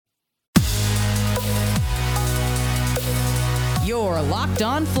are Locked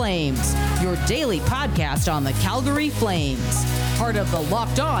On Flames, your daily podcast on the Calgary Flames. Part of the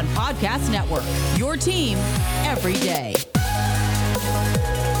Locked On Podcast Network, your team every day.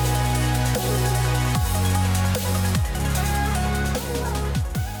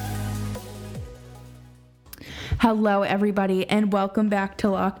 Hello, everybody, and welcome back to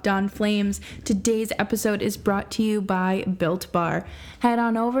Locked On Flames. Today's episode is brought to you by Built Bar. Head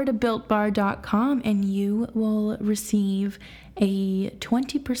on over to BuiltBar.com and you will receive a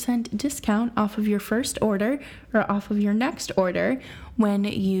 20% discount off of your first order or off of your next order when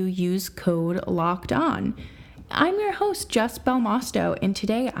you use code Locked On. I'm your host, Jess Belmosto, and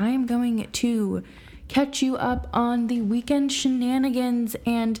today I am going to catch you up on the weekend shenanigans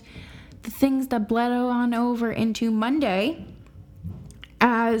and the things that bled on over into Monday,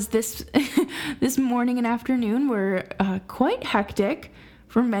 as this morning and afternoon were quite hectic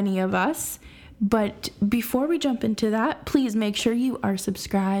for many of us. But before we jump into that, please make sure you are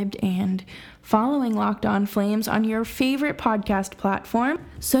subscribed and following Locked On Flames on your favorite podcast platform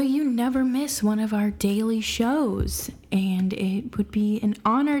so you never miss one of our daily shows. And it would be an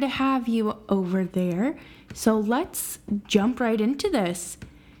honor to have you over there. So let's jump right into this.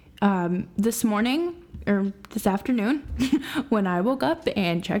 This morning, or this afternoon, when I woke up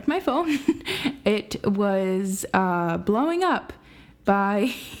and checked my phone, it was blowing up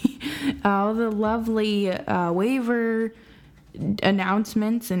by all the lovely waiver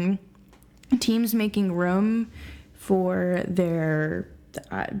announcements and teams making room for their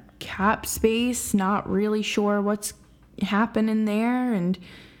cap space, not really sure what's happening there. And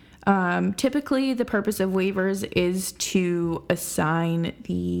typically the purpose of waivers is to assign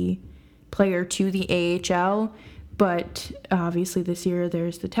the player to the AHL, but obviously this year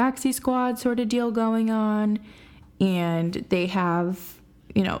there's the taxi squad sort of deal going on, and they have,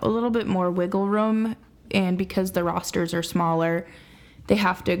 a little bit more wiggle room, and because the rosters are smaller, they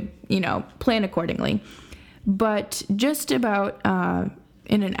have to, plan accordingly. But just about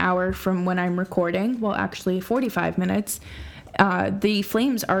in an hour from when I'm recording, well, actually 45 minutes, the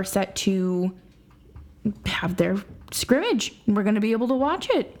Flames are set to have their scrimmage. We're going to be able to watch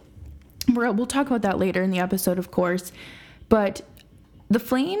it. We'll talk about that later in the episode, of course. But the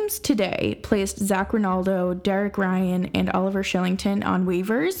Flames today placed Zach Rinaldo, Derek Ryan, and Oliver Kylington on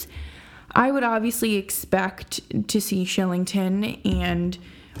waivers. I would obviously expect to see Kylington and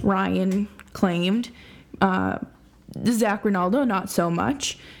Ryan claimed. Zach Rinaldo, not so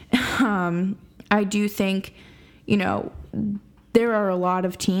much. I do think, there are a lot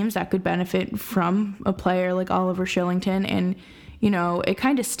of teams that could benefit from a player like Oliver Kylington, and it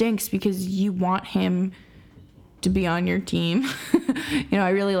kind of stinks because you want him to be on your team. I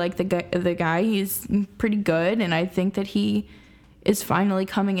really like the guy. He's pretty good, and I think that he is finally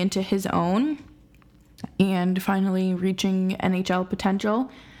coming into his own and finally reaching NHL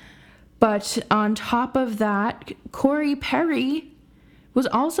potential. But on top of that, Corey Perry was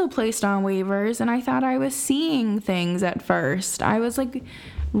also placed on waivers, and I thought I was seeing things at first. I was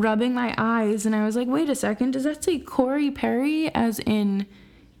rubbing my eyes, and I was like, wait a second, does that say Corey Perry as in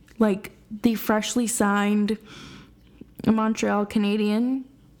the freshly signed Montreal Canadian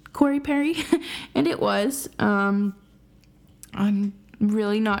Corey Perry? And it was. I'm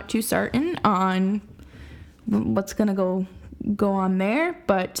really not too certain on what's gonna go on there,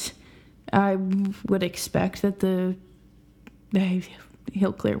 but I would expect that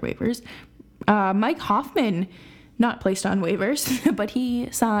he'll clear waivers. Mike Hoffman, not placed on waivers, but he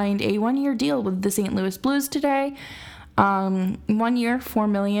signed a 1-year deal with the St. Louis Blues today. 1 year, $4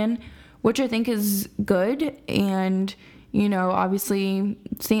 million, which I think is good. And, obviously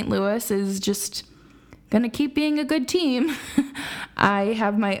St. Louis is just going to keep being a good team. I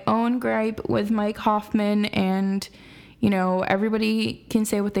have my own gripe with Mike Hoffman, and, everybody can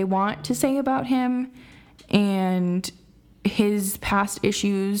say what they want to say about him. And his past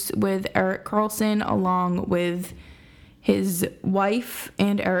issues with Erik Karlsson, along with his wife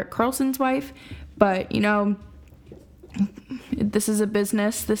and Erik Karlsson's wife. But, this is a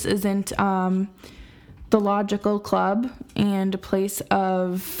business. This isn't the logical club and a place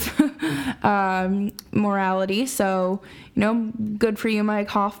of morality. So, good for you, Mike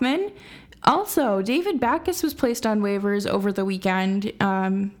Hoffman. Also, David Backes was placed on waivers over the weekend.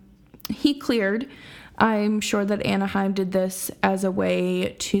 He cleared. I'm sure that Anaheim did this as a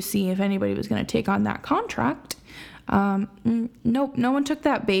way to see if anybody was going to take on that contract. Nope, no one took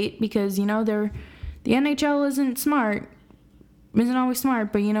that bait because, the NHL isn't always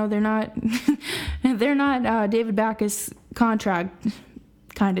smart, but, they're not, they're not David Backes' contract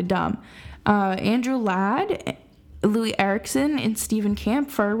kind of dumb. Andrew Ladd, Louis Eriksson, and Steven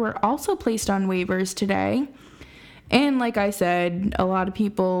Kampfer were also placed on waivers today. And like I said, a lot of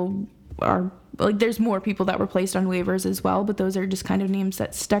people are, like, there's more people that were placed on waivers as well, but those are just kind of names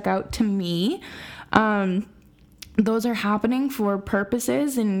that stuck out to me. Those are happening for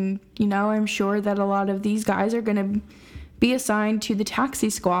purposes, and, I'm sure that a lot of these guys are going to be assigned to the taxi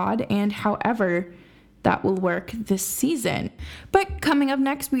squad, and however that will work this season. But coming up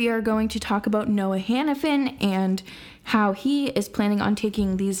next, we are going to talk about Noah Hanifin and how he is planning on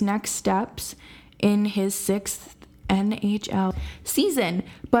taking these next steps in his 6th NHL season.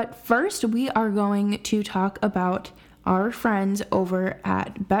 But first, we are going to talk about our friends over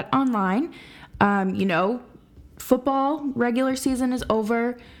at BetOnline. Football regular season is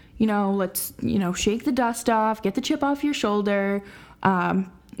over. Let's, shake the dust off, get the chip off your shoulder.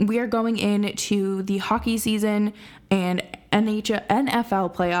 We are going into the hockey season and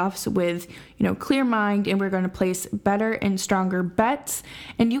NFL playoffs with, clear mind, and we're going to place better and stronger bets.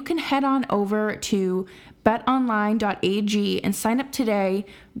 And you can head on over to betonline.ag and sign up today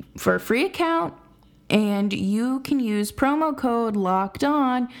for a free account, and you can use promo code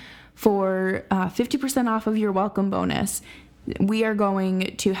LOCKEDON for 50% off of your welcome bonus. We are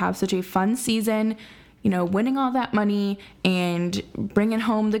going to have such a fun season, winning all that money and bringing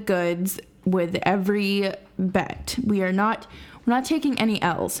home the goods with every bet. We're not taking any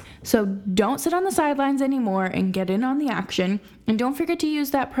L's. So don't sit on the sidelines anymore and get in on the action. And don't forget to use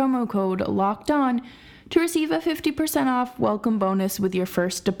that promo code LOCKEDON to receive a 50% off welcome bonus with your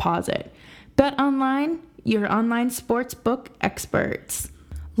first deposit. BetOnline, your online sportsbook experts.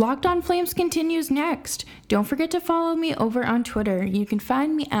 Locked On Flames continues next. Don't forget to follow me over on Twitter. You can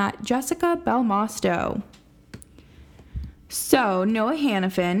find me at Jessica Belmosto. So, Noah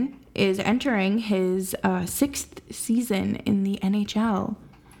Hanifin is entering his 6th season in the NHL.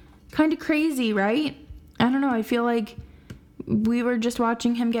 Kind of crazy, right? I don't know. I feel like we were just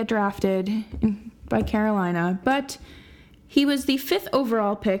watching him get drafted by Carolina. But he was the 5th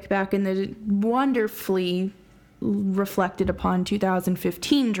overall pick back in the wonderfully reflected upon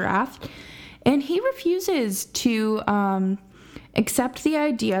 2015 draft, and he refuses to accept the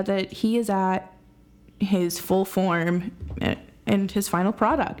idea that he is at his full form and his final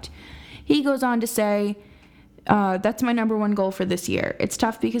product. He goes on to say, that's my number one goal for this year. It's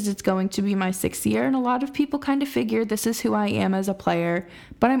tough because it's going to be my 6th year, and a lot of people kind of figure this is who I am as a player,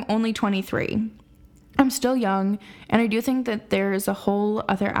 but I'm only 23. I'm still young, and I do think that there is a whole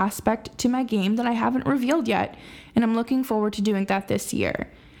other aspect to my game that I haven't revealed yet, and I'm looking forward to doing that this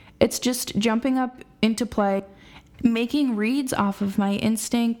year. It's just jumping up into play, making reads off of my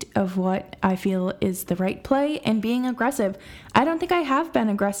instinct of what I feel is the right play, and being aggressive. I don't think I have been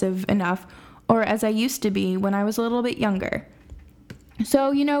aggressive enough, or as I used to be when I was a little bit younger.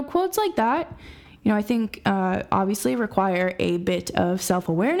 So, quotes like that, I think obviously require a bit of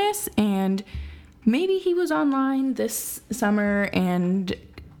self-awareness, and maybe he was online this summer and,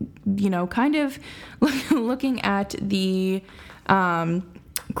 kind of looking at the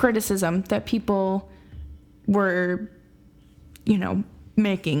criticism that people were,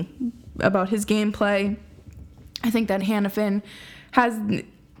 making about his gameplay. I think that Hanifin has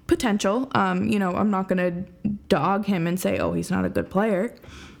potential. I'm not going to dog him and say, oh, he's not a good player.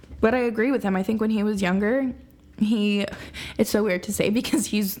 But I agree with him. I think when he was younger, it's so weird to say because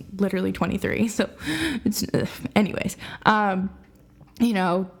he's literally 23. So it's, anyways,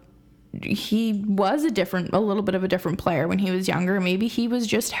 he was a little bit of a different player when he was younger. Maybe he was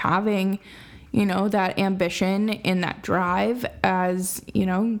just having, that ambition and that drive as,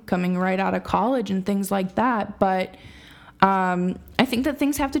 coming right out of college and things like that. But, I think that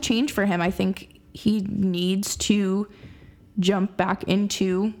things have to change for him. I think he needs to jump back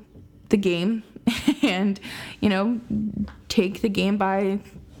into the game and, take the game by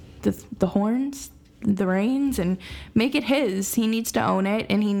the horns, the reins, and make it his. He needs to own it,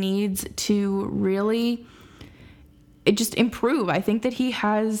 and he needs to really just improve. I think that he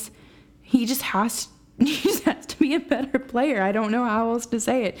just has to be a better player. I don't know how else to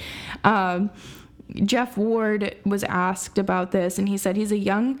say it. Jeff Ward was asked about this, and he said he's a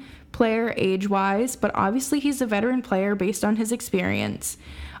young player age-wise, but obviously he's a veteran player based on his experience.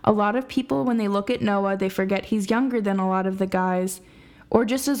 A lot of people, when they look at Noah, they forget he's younger than a lot of the guys, or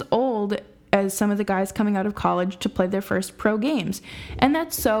just as old as some of the guys coming out of college to play their first pro games. And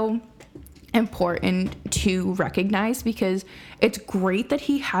that's so important to recognize, because it's great that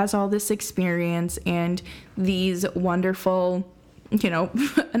he has all this experience and these wonderful,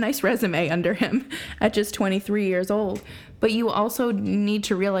 a nice resume under him at just 23 years old. But you also need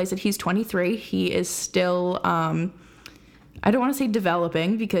to realize that he's 23. He is still, I don't want to say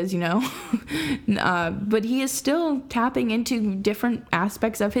developing because, but he is still tapping into different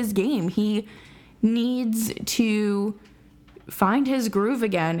aspects of his game. He needs to find his groove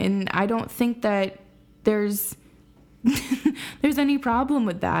again. And I don't think that there's any problem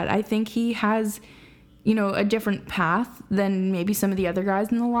with that. I think he has, a different path than maybe some of the other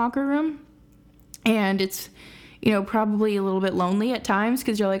guys in the locker room. And it's, probably a little bit lonely at times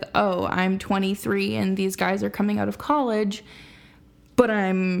because you're like, oh, I'm 23 and these guys are coming out of college, but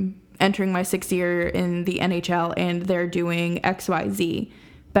I'm entering my 6th year in the NHL and they're doing XYZ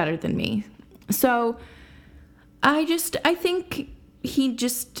better than me. So I think he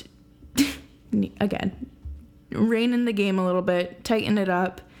just, again, rein in the game a little bit, tighten it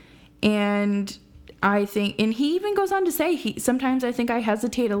up. And I think, and he even goes on to say, sometimes I think I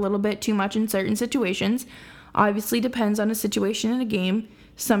hesitate a little bit too much in certain situations. Obviously depends on a situation in a game.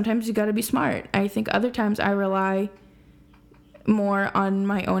 Sometimes you got to be smart. I think other times I rely more on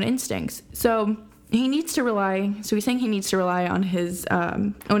my own instincts. So he's saying he needs to rely on his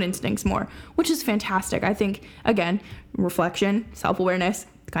own instincts more, which is fantastic. I think, again, reflection, self-awareness,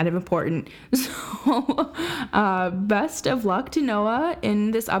 kind of important. So best of luck to Noah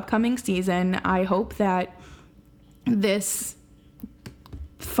in this upcoming season. I hope that this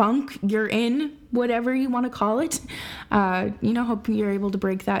funk you're in, whatever you want to call it, hope you're able to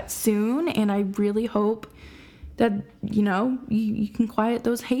break that soon. And I really hope that, you can quiet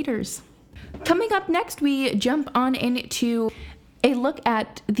those haters. Coming up next, we jump on into a look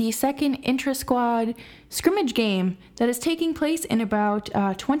at the second intra-squad scrimmage game that is taking place in about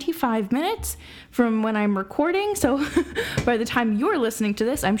 25 minutes from when I'm recording. So by the time you're listening to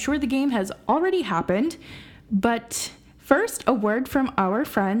this, I'm sure the game has already happened. But first, a word from our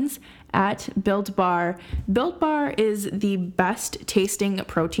friends at Built Bar. Built Bar is the best tasting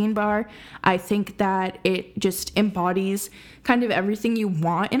protein bar. I think that it just embodies kind of everything you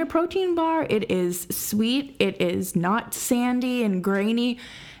want in a protein bar. It is sweet. It is not sandy and grainy.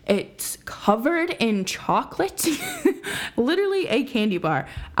 It's covered in chocolate. Literally a candy bar.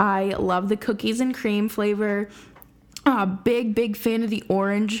 I love the cookies and cream flavor. Big fan of the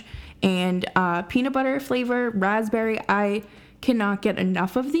orange and peanut butter flavor, raspberry. I cannot get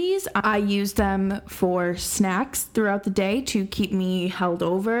enough of these. I use them for snacks throughout the day to keep me held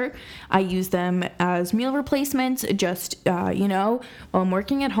over. I use them as meal replacements, just, while I'm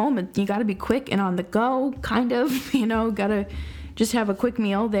working at home, you gotta be quick and on the go, kind of, gotta just have a quick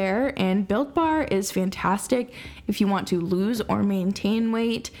meal there. And Built Bar is fantastic if you want to lose or maintain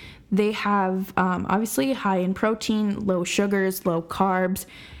weight. They have, obviously, high in protein, low sugars, low carbs,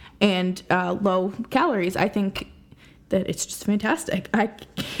 and low calories. I think that it's just fantastic. I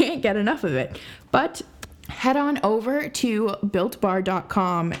can't get enough of it. But head on over to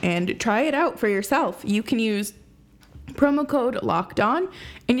BuiltBar.com and try it out for yourself. You can use promo code LOCKEDON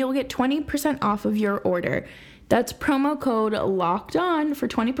and you'll get 20% off of your order. That's promo code LOCKEDON for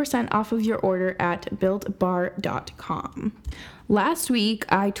 20% off of your order at BuiltBar.com. Last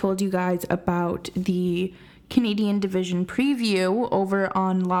week, I told you guys about the Canadian Division preview over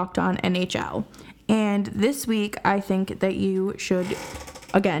on Locked On NHL. And this week, I think that you should,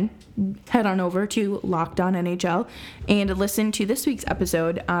 again, head on over to Locked On NHL and listen to this week's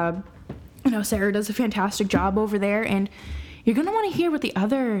episode. Sarah does a fantastic job over there, and you're going to want to hear what the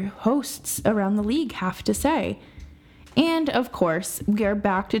other hosts around the league have to say. And, of course, we are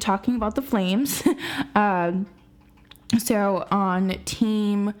back to talking about the Flames. So on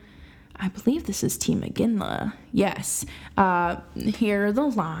Team, I believe this is Team McGinley. Yes. Here are the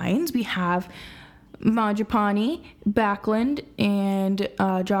lines. We have Mangiapane, Backlund, and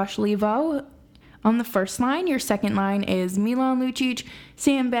Josh Levo on the first line. Your second line is Milan Lucic,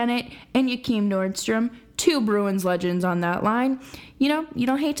 Sam Bennett, and Joakim Nordstrom. 2 Bruins legends on that line. You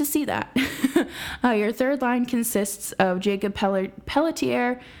don't hate to see that. Your third line consists of Jacob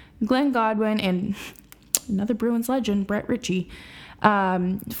Pelletier, Glenn Godwin, and another Bruins legend, Brett Ritchie.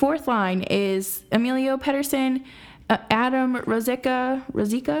 Fourth line is Emilio Pettersson, Adam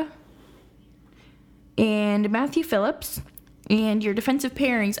Rosica, and Matthew Phillips. And your defensive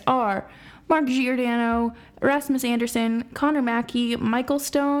pairings are Mark Giordano, Rasmus Anderson, Connor Mackey, Michael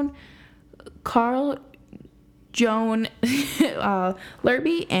Stone, Carl Joan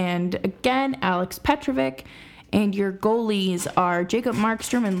Lerby, and again, Alex Petrovic. And your goalies are Jacob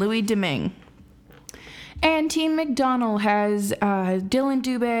Markstrom and Louis Domingue. And Team McDonald has Dylan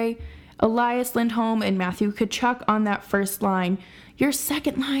Dubé, Elias Lindholm, and Matthew Tkachuk on that first line. Your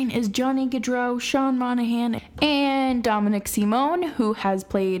second line is Johnny Gaudreau, Sean Monahan, and Dominic Simone, who has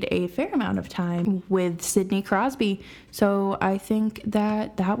played a fair amount of time with Sidney Crosby. So I think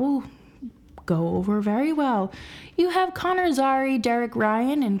that will go over very well. You have Connor Zary, Derek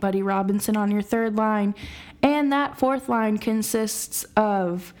Ryan, and Buddy Robinson on your third line. And that fourth line consists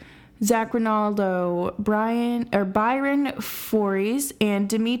of Zach Ronaldo, Byron Fories, and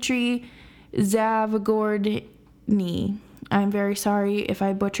Dmitry Zavgordny. I'm very sorry if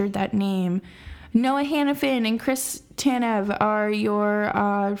I butchered that name. Noah Hannafin and Chris Tanev are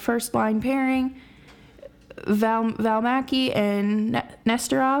your first line pairing. Valmaki and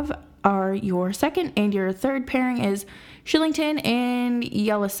Nestorov are your second, and your third pairing is Shillington and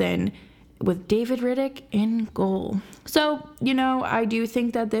Yellison with David Riddick in goal. So, I do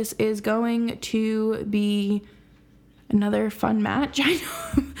think that this is going to be another fun match.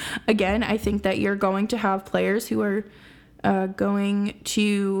 Again, I think that you're going to have players who are going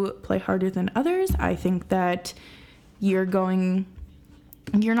to play harder than others. I think that you're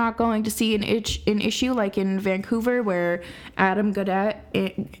not going to see an issue like in Vancouver where Adam Gaudette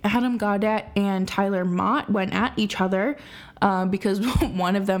and Tyler Mott went at each other because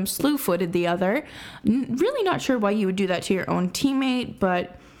one of them slew-footed the other. Really not sure why you would do that to your own teammate,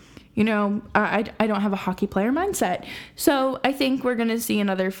 but I don't have a hockey player mindset. So I think we're going to see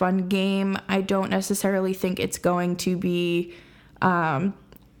another fun game. I don't necessarily think it's going to be, I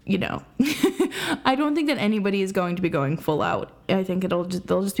don't think that anybody is going to be going full out. I think they'll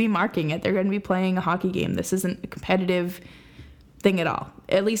just be marking it. They're going to be playing a hockey game. This isn't a competitive thing at all.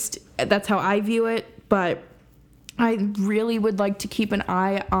 At least that's how I view it. But I really would like to keep an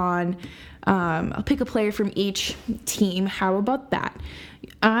eye on, I'll pick a player from each team. How about that?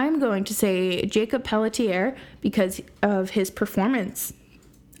 I'm going to say Jacob Pelletier because of his performance,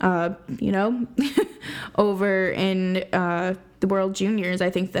 over in the World Juniors. I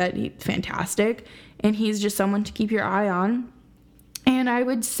think that he's fantastic, and he's just someone to keep your eye on. And I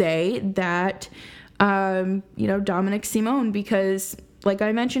would say that, Dominic Simone, because like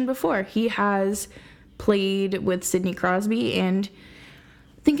I mentioned before, he has played with Sidney Crosby, and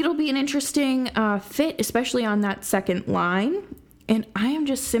I think it'll be an interesting fit, especially on that second line. And I am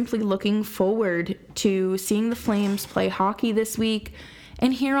just simply looking forward to seeing the Flames play hockey this week.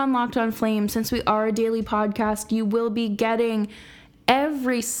 And here on Locked On Flames, since we are a daily podcast, you will be getting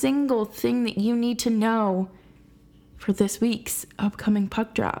every single thing that you need to know for this week's upcoming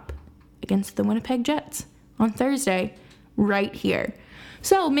puck drop against the Winnipeg Jets on Thursday, right here.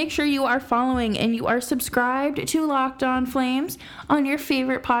 So make sure you are following and you are subscribed to Locked On Flames on your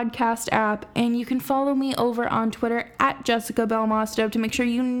favorite podcast app. And you can follow me over on Twitter at Jessica Belmosto to make sure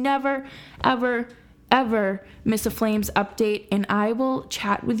you never, ever, ever miss a Flames update. And I will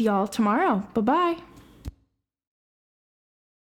chat with y'all tomorrow. Bye-bye.